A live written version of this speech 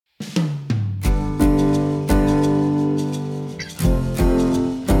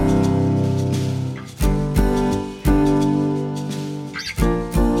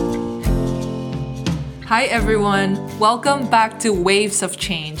Hi, everyone. Welcome back to Waves of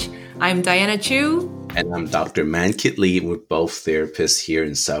Change. I'm Diana Chu. And I'm Dr. Mankit Lee. We're both therapists here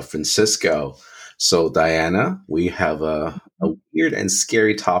in San Francisco. So, Diana, we have a weird and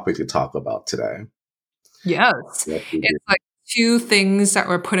scary topic to talk about today. Yes. What we do. It's like two things that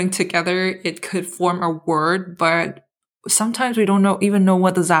we're putting together. It could form a word, but sometimes we don't even know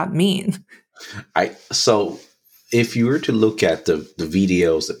what does that mean. So, if you were to look at the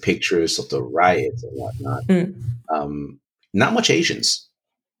videos, the pictures of the riots and whatnot, not much Asians.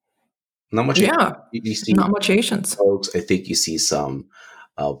 Not much Asians. Yeah, You see not much Asians. folks. I think you see some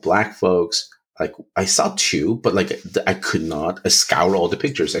black folks. Like I saw two, but I could not. I scoured all the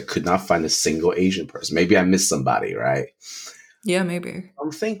pictures. I could not find a single Asian person. Maybe I missed somebody, right? Yeah, maybe.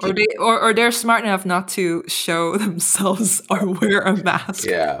 I'm thinking, or they're smart enough not to show themselves or wear a mask.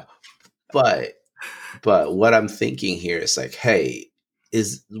 yeah, but what I'm thinking here is like, hey,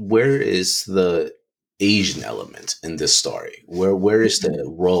 where is the Asian element in this story? Where is the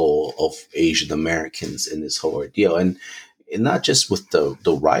role of Asian Americans in this whole ordeal? And not just with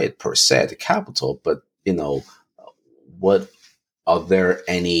the riot per se, the Capitol, but what are there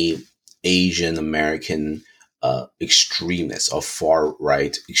any Asian American extremists or far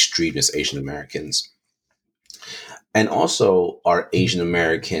right extremist Asian Americans? And also, are Asian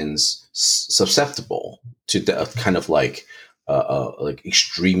Americans susceptible to the kind of like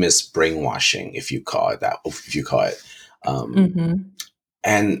extremist brainwashing, if you call it that, if you call it?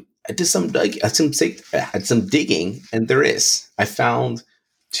 And I did some digging, and I found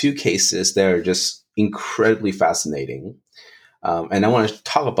two cases that are just incredibly fascinating, and I want to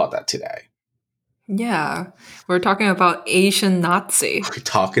talk about that today. Yeah, we're talking about Asian Nazi. We're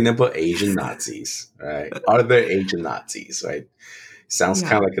talking about Asian Nazis, right? Are there Asian Nazis, right? Sounds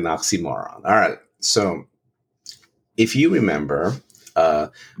kind of like an oxymoron. All right. So if you remember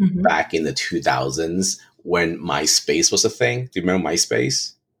back in the 2000s when MySpace was a thing, do you remember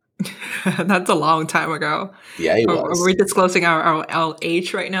MySpace? That's a long time ago. Yeah, it was. Are we disclosing our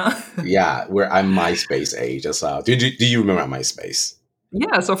age right now? Yeah, I'm MySpace age as well. Do you remember MySpace?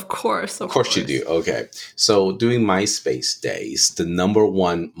 Yes, of course. Of course you do. Okay. So during MySpace days, the number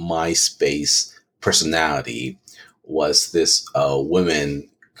one MySpace personality was this woman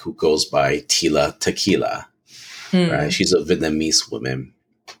who goes by Tila Tequila. Right? She's a Vietnamese woman.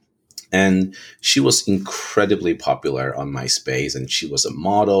 And she was incredibly popular on MySpace, and she was a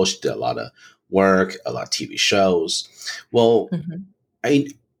model. She did a lot of work, a lot of TV shows. Well, I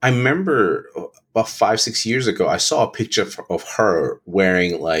remember about 5-6 years ago, I saw a picture of her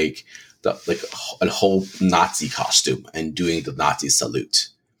wearing like a whole Nazi costume and doing the Nazi salute.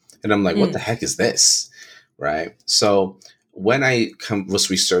 And I'm like, what the heck is this? Right? So when I was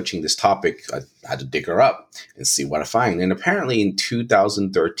researching this topic, I had to dig her up and see what I find. And apparently in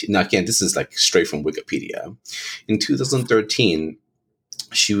 2013, now again, this is like straight from Wikipedia. In 2013,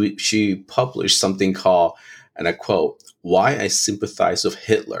 she published something called, and I quote, "Why I Sympathize with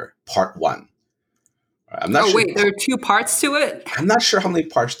Hitler, Part 1. I'm not sure. Wait, there are two parts to it? I'm not sure how many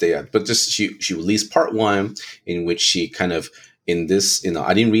parts they are, but just she released Part 1, in which she kind of, in this,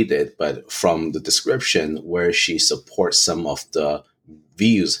 I didn't read it, but from the description where she supports some of the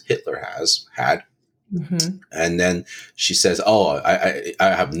views Hitler had. And then she says, "Oh, I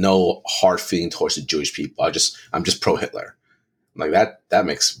have no hard feeling towards the Jewish people. I'm just pro-Hitler." Like that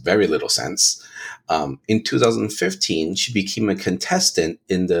makes very little sense. In 2015, she became a contestant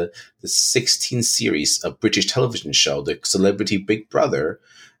in the 16th series of British television show, The Celebrity Big Brother.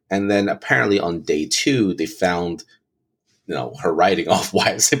 And then apparently on day 2, they found, her writing off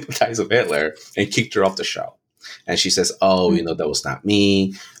 "Why I Sympathize with Hitler" and kicked her off the show. And she says, "Oh, that was not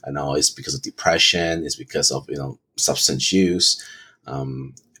me. I know it's because of depression. It's because of, substance use."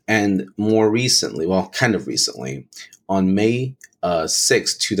 And more recently, well, kind of recently, on May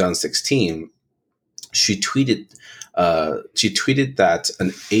 6, 2016, she tweeted that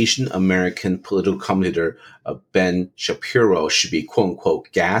an Asian American political commentator, Ben Shapiro, should be "quote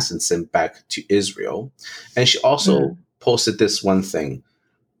unquote" gassed and sent back to Israel. And she also posted this one thing.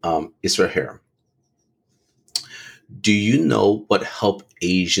 It's right here. "Do you know what helped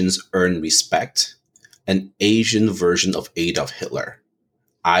Asians earn respect? An Asian version of Adolf Hitler.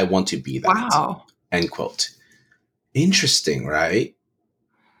 I want to be that." Wow. End quote. Interesting, right?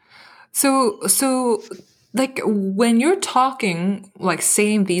 So like when you're talking, like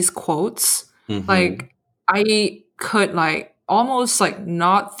saying these quotes, like I could like almost like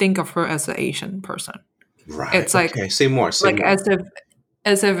not think of her as an Asian person. Right. It's like, okay, say more. Like as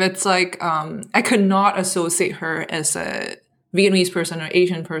if it's like I could not associate her as a Vietnamese person or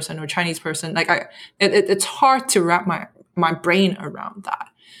Asian person or Chinese person. Like it's hard to wrap my brain around that.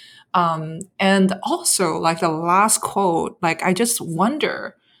 And also, like the last quote, like I just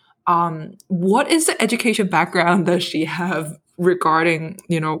wonder, what is the education background does she have regarding,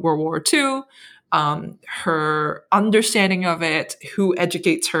 World War II? Her understanding of it, who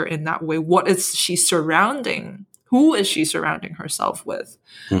educates her in that way, what is she surrounding? Who is she surrounding herself with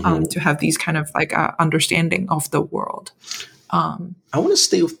to have these kind of like understanding of the world? I want to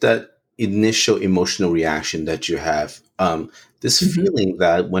stay with that initial emotional reaction that you have. This feeling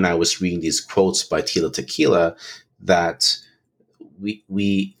that when I was reading these quotes by Tila Tequila, that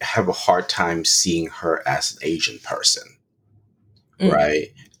we have a hard time seeing her as an Asian person, right?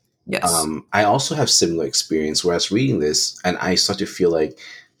 Yes. I also have similar experience where I was reading this and I start to feel like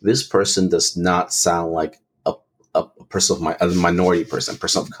this person does not sound like a person of a minority person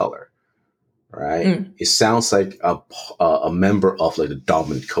of color, right? It sounds like a member of like the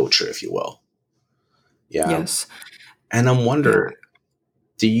dominant culture, if you will. Yeah. Yes. And I'm wondering,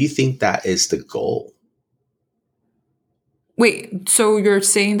 do you think that is the goal? Wait, so you're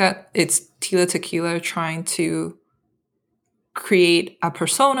saying that it's Tila Tequila trying to create a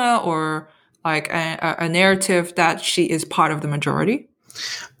persona or like a narrative that she is part of the majority?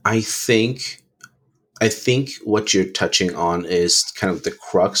 I think what you're touching on is kind of the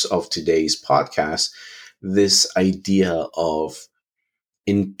crux of today's podcast, this idea of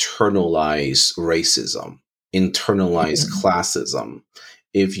internalized racism, internalized classism.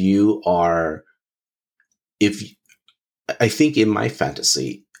 I think in my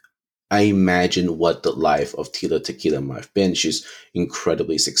fantasy, I imagine what the life of Tila Tequila might have been. She's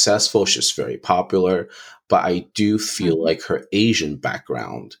incredibly successful. She's very popular, but I do feel like her Asian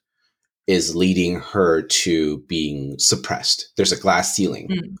background is leading her to being suppressed. There's a glass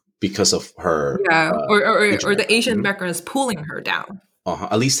ceiling because of her. Yeah, or the Asian background is pulling her down.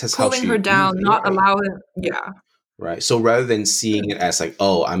 At least that's pulling how she her down, not right? allowing. Yeah. Right. So rather than seeing it as like,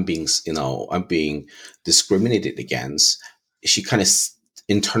 oh, I'm being discriminated against, she kind of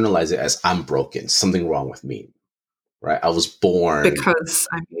internalized it as I'm broken, something wrong with me. Right. I was born because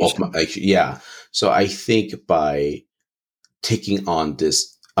I'm Asian. So I think by taking on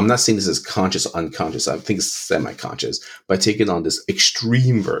this, I'm not saying this is conscious or unconscious. I think it's semi-conscious. By taking on this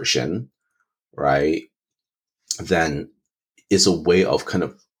extreme version, right, then is a way of kind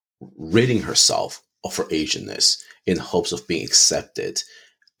of ridding herself of her Asianness in hopes of being accepted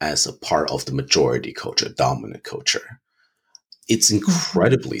as a part of the majority culture, dominant culture. It's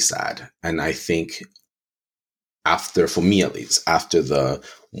incredibly sad. And I think for me at least, after what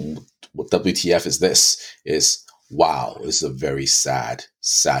WTF is wow, this is a very sad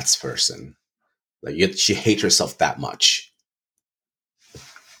person. Like she hates herself that much.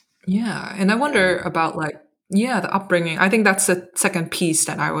 Yeah. And I wonder about the upbringing. I think that's the second piece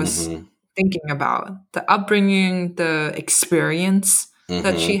that I was thinking about. The upbringing, the experience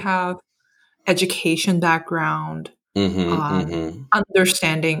that she have, education background,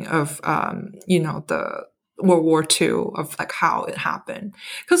 understanding of the World War II, of like how it happened.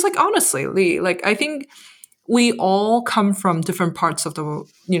 Because like honestly, Lee, like I think we all come from different parts of the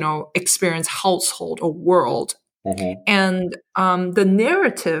experience, household or world, and the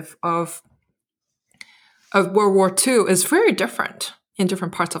narrative of World War II is very different in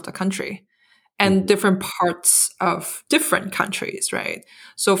different parts of the country and different parts of different countries, right?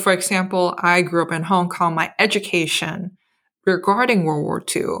 So, for example, I grew up in Hong Kong. My education regarding World War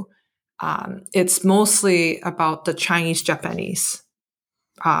II, it's mostly about the Chinese-Japanese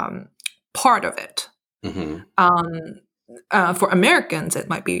part of it. For Americans, it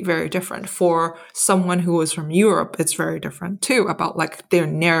might be very different. For someone who is from Europe, it's very different too, about like their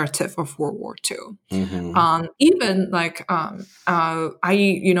narrative of World War II. Even like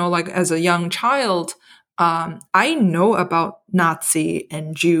like as a young child, I know about Nazi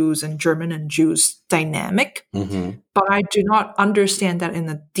and Jews and German and Jews dynamic, but I do not understand that in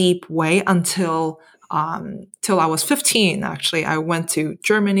a deep way until I was 15. Actually, I went to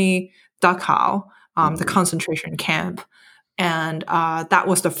Germany, Dachau, the concentration camp. And that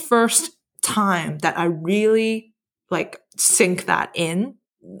was the first time that I really like sink that in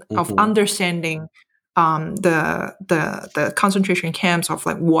of understanding the concentration camps, of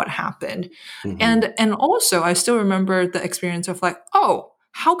like what happened. And also I still remember the experience of like, oh,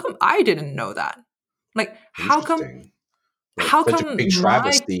 how come I didn't know that? Like how come such a big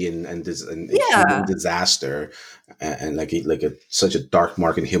travesty and human disaster and such a dark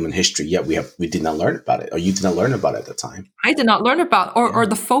mark in human history, yet we did not learn about it, or you did not learn about it at the time. I did not learn about, or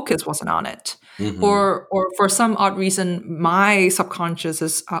the focus wasn't on it. or for some odd reason, my subconscious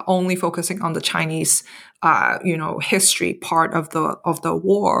is only focusing on the Chinese, history part of the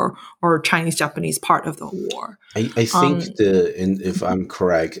war, or Chinese-Japanese part of the war. I think if I'm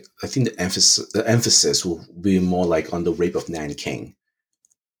correct, I think the emphasis will be more like on the rape of Nanking.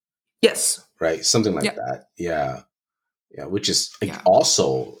 Yes. Right. Something like that. Yeah. Yeah. Which is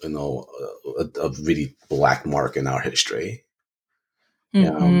also, a really black mark in our history.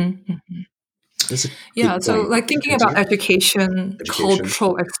 Yeah. So like thinking about education,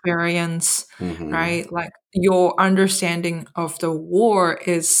 cultural experience, right? Like your understanding of the war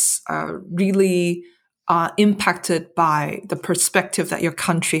is really impacted by the perspective that your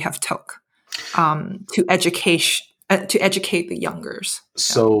country have took to educate the youngers.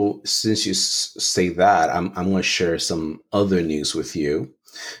 So since you say that, I'm going to share some other news with you.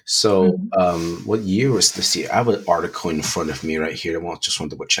 So what year was this year? I have an article in front of me right here. I just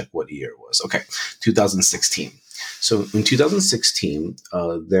want to check what year it was. Okay, 2016. So in 2016,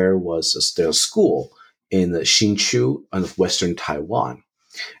 there was a school in Hsinchu of Western Taiwan.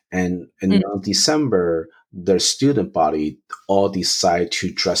 And in December, their student body all decide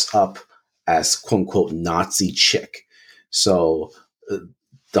to dress up as quote unquote Nazi chick. So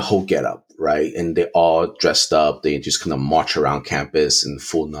the whole getup, right? And they all dressed up. They just kind of march around campus in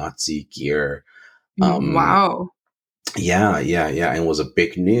full Nazi gear. Wow. Yeah. And it was a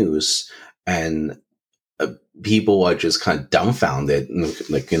big news. And people are just kind of dumbfounded,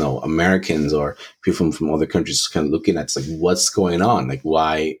 like, Americans or people from other countries kind of looking at it's like, what's going on? Like,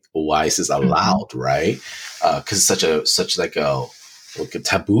 why is this allowed? Right. Cause it's such like a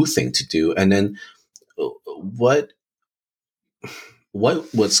taboo thing to do. And then what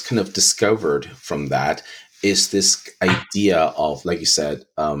was kind of discovered from that is this idea of, like you said,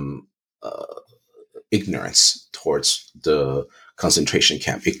 ignorance towards the concentration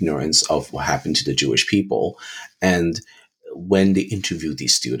camp, ignorance of what happened to the Jewish people. And when they interview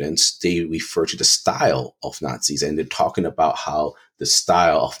these students, they refer to the style of Nazis, and they're talking about how the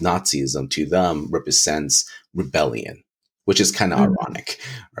style of Nazism to them represents rebellion, which is kind of ironic,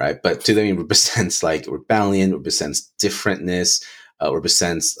 right? But to them, it represents like rebellion, represents differentness,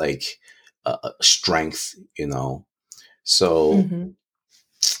 represents like strength, So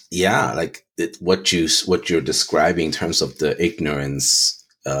yeah, like what you're describing in terms of the ignorance,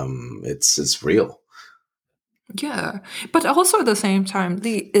 it's real. Yeah, but also at the same time,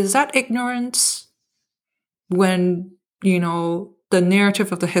 is that ignorance when the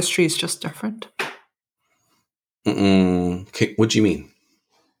narrative of the history is just different? Okay, what do you mean?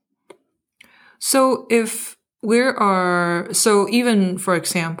 So even for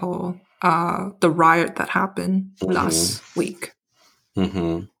example, the riot that happened last week,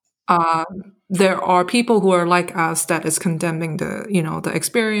 there are people who are like us that is condemning the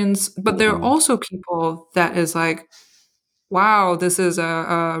experience, but there are also people that is like, wow, this is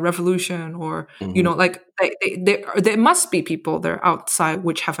a revolution, or like there must be people there outside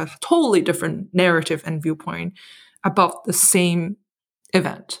which have a totally different narrative and viewpoint about the same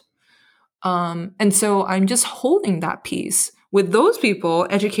event. And so I'm just holding that piece with those people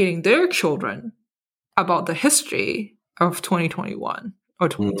educating their children about the history of 2021 or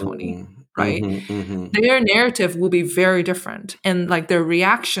 2020, right? Their narrative will be very different, and like their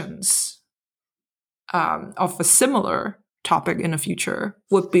reactions of a similar topic in the future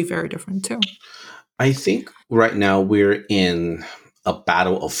would be very different too. I think right now we're in a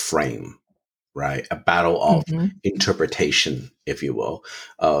battle of frame, right? A battle of interpretation, if you will.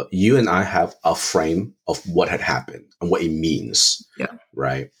 You and I have a frame of what had happened and what it means,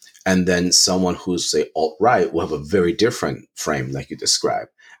 right? And then someone who's, say, alt-right will have a very different frame, like you described.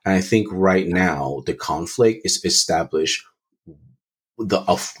 And I think right now the conflict is established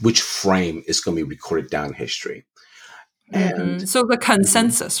of which frame is going to be recorded down in history. And so the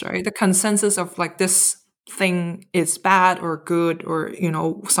consensus, right? The consensus of like this thing is bad or good, or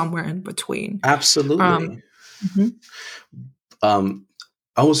somewhere in between. Absolutely.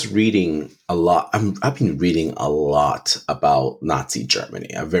 I was reading a lot. I've been reading a lot about Nazi Germany,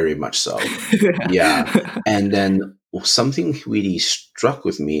 very much so. Yeah. And then something really struck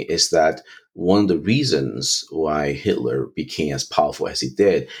with me is that one of the reasons why Hitler became as powerful as he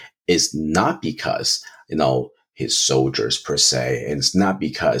did is not because, his soldiers per se, and it's not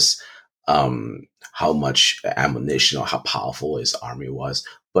because how much ammunition or how powerful his army was,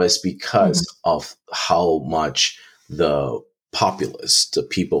 but it's because of how much the populace, the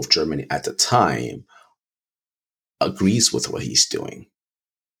people of Germany at the time, agrees with what he's doing.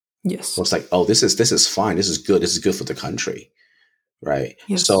 Yes. So it's like, oh, this is fine. This is good. This is good for the country. Right.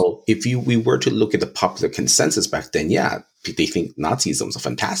 Yes. So if we were to look at the popular consensus back then, they think Nazism is a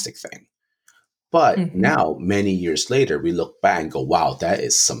fantastic thing. But now, many years later, we look back and go, wow, that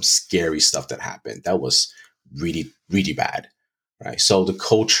is some scary stuff that happened. That was really, really bad, right? So the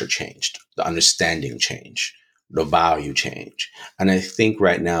culture changed, the understanding changed, the value changed. And I think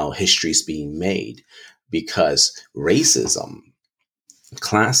right now history is being made because racism,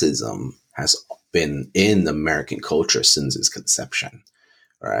 classism has been in American culture since its conception,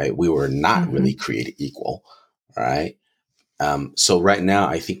 right? We were not really created equal, right? So right now,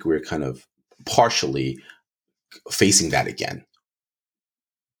 I think we're kind of partially facing that again,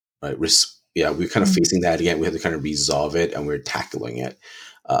 right? We're kind of facing that again. We have to kind of resolve it, and we're tackling it.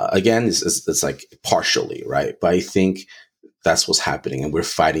 Again, it's like partially, right? But I think that's what's happening, and we're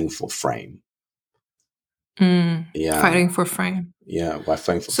fighting for frame. Yeah, fighting for frame. Yeah, we're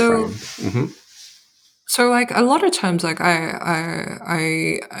fighting for frame. So, like a lot of times, like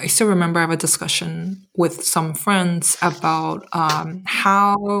I still remember I have a discussion with some friends about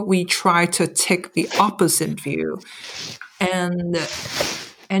how we try to take the opposite view and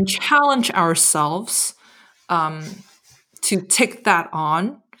challenge ourselves to take that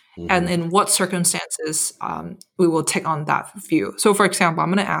on, and in what circumstances we will take on that view. So, for example,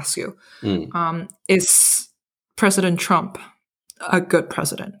 I'm going to ask you: is President Trump a good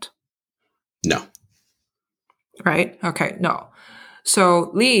president? No. Right? Okay, no. So,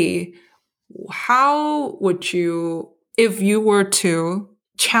 Lee, how would you, if you were to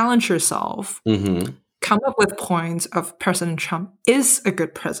challenge yourself, come up with points of President Trump is a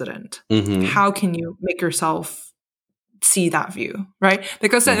good president? How can you make yourself see that view, right?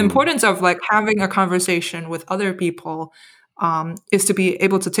 Because the importance of like having a conversation with other people is to be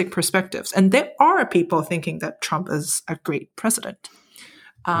able to take perspectives. And there are people thinking that Trump is a great president.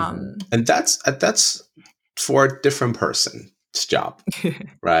 And that's for a different person's job,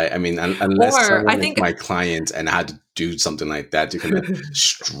 right? I mean, unless someone is my client and I had to do something like that to kind of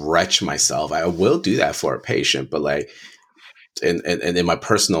stretch myself, I will do that for a patient. But like in my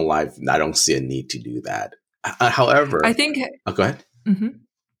personal life, I don't see a need to do that. However, I think. Go ahead.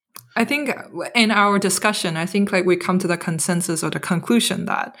 I think in our discussion, I think like we come to the consensus or the conclusion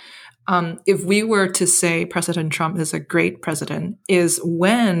that if we were to say President Trump is a great president, is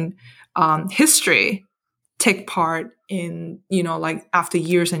when history take part in, like after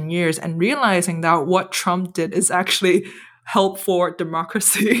years and years and realizing that what Trump did is actually help for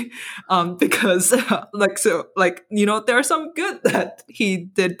democracy because there are some good that he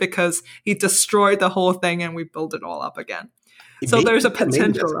did because he destroyed the whole thing and we built it all up again. So there's a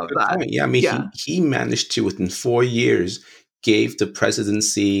potential of that. Point. Yeah, I mean, he managed to, within 4 years, gave the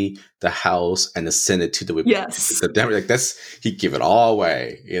presidency, the House, and the Senate to the Republicans. Yes. He gave it all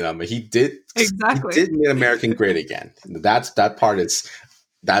away. I mean, he did exactly. He did make America great again. That part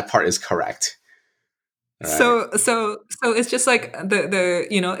is correct. Right. So it's just like the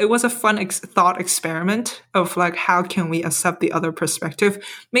it was a fun thought experiment of like how can we accept the other perspective,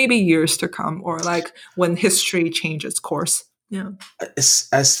 maybe years to come, or like when history changes course. Yeah. As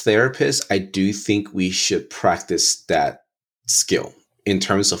therapists, I do think we should practice that skill in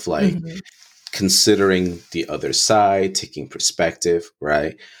terms of like considering the other side, taking perspective,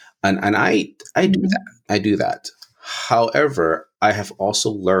 right? And I do that. I do that. However, I have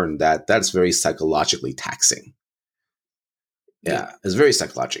also learned that that's very psychologically taxing. Yeah, it's very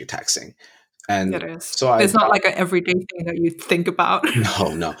psychologically taxing. And it is. So it's not like an everyday thing that you think about.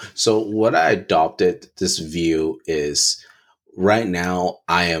 No. So what I adopted this view is right now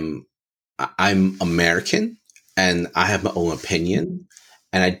I'm American and I have my own opinion,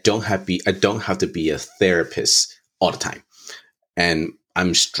 and I don't have to be a therapist all the time. And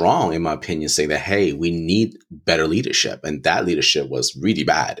I'm strong in my opinion, saying that, hey, we need better leadership. And that leadership was really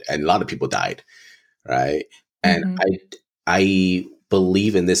bad. And a lot of people died. Right. And I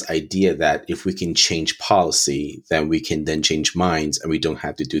believe in this idea that if we can change policy, then we can then change minds, and we don't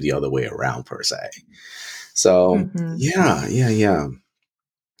have to do the other way around per se. So yeah.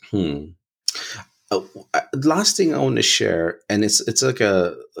 Last thing I want to share, and it's like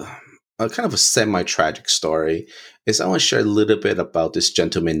a kind of a semi-tragic story, is I want to share a little bit about this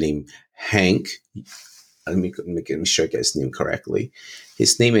gentleman named Hank. Let me sure I get his name correctly.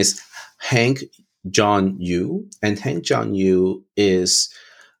 His name is Hank John Yoo, and Hank John Yoo is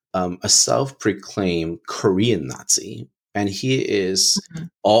a self-proclaimed Korean Nazi. And he is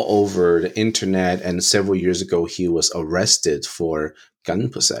all over the internet. And several years ago, he was arrested for gun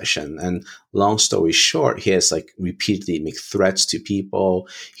possession. And long story short, he has like repeatedly made threats to people.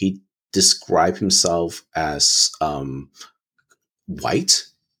 He described himself as white,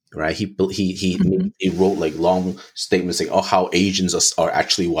 right? He wrote like long statements saying, "Oh, how Asians are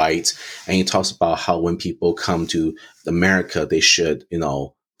actually white," and he talks about how when people come to America, they should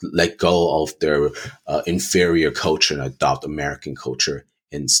let go of their inferior culture and adopt American culture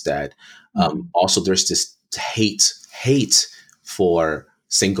instead. Also, there's this hate for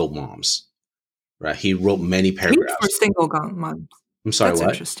single moms, right? He wrote many paragraphs. Hate for single moms. I'm sorry, That's what?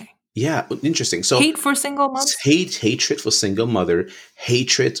 interesting. Yeah, interesting. So hate for single moms? Hatred for single mother,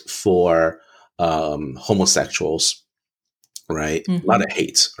 hatred for homosexuals, right? A lot of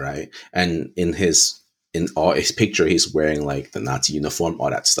hate, right? And in all his picture, he's wearing like the Nazi uniform, all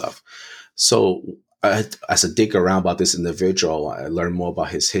that stuff. So as I dig around about this individual, I learned more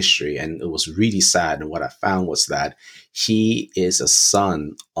about his history, and it was really sad. And what I found was that he is a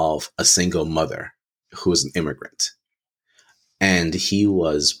son of a single mother who is an immigrant. And he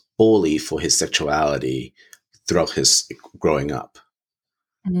was bullied for his sexuality throughout his growing up,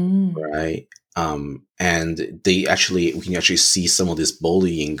 right? And we can actually see some of this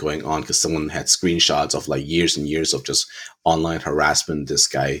bullying going on because someone had screenshots of like years and years of just online harassment this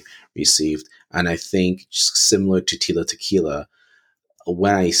guy received. And I think just similar to Tila Tequila,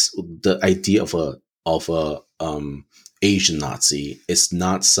 the idea of a Asian Nazi is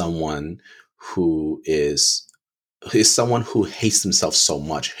not someone who is someone who hates themselves so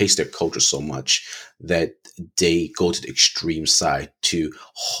much, hates their culture so much that they go to the extreme side to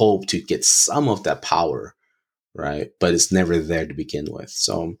hope to get some of that power, right? But it's never there to begin with.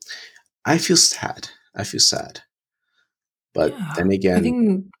 So I feel sad. But then again, I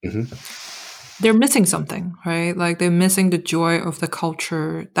think they're missing something, right? Like they're missing the joy of the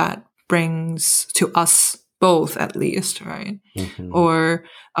culture that brings to us both, at least, right? Or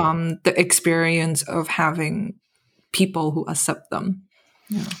the experience of having people who accept them.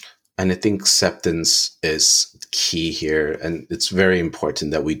 Yeah. And I think acceptance is key here. And it's very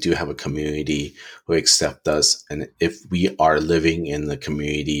important that we do have a community who accept us. And if we are living in a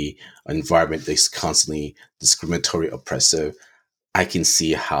community environment that's constantly discriminatory, oppressive, I can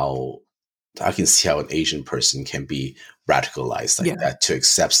see how an Asian person can be radicalized like that to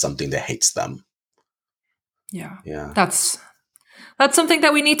accept something that hates them. Yeah. That's something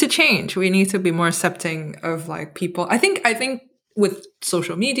that we need to change. We need to be more accepting of like people. I think with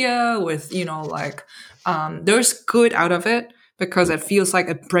social media, with, there's good out of it because it feels like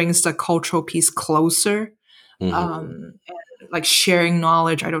it brings the cultural piece closer. And like sharing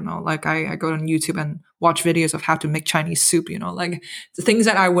knowledge. I don't know. Like I go on YouTube and watch videos of how to make Chinese soup, like the things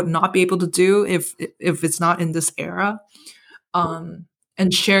that I would not be able to do if it's not in this era. And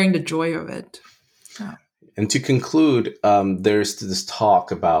sharing the joy of it. Yeah. And to conclude, there's this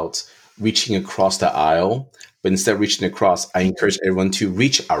talk about reaching across the aisle, but instead of reaching across, I encourage everyone to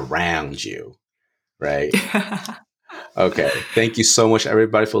reach around you, right? Okay. Thank you so much,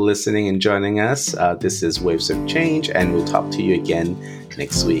 everybody, for listening and joining us. This is Waves of Change, and we'll talk to you again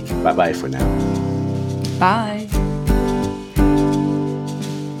next week. Bye-bye for now. Bye.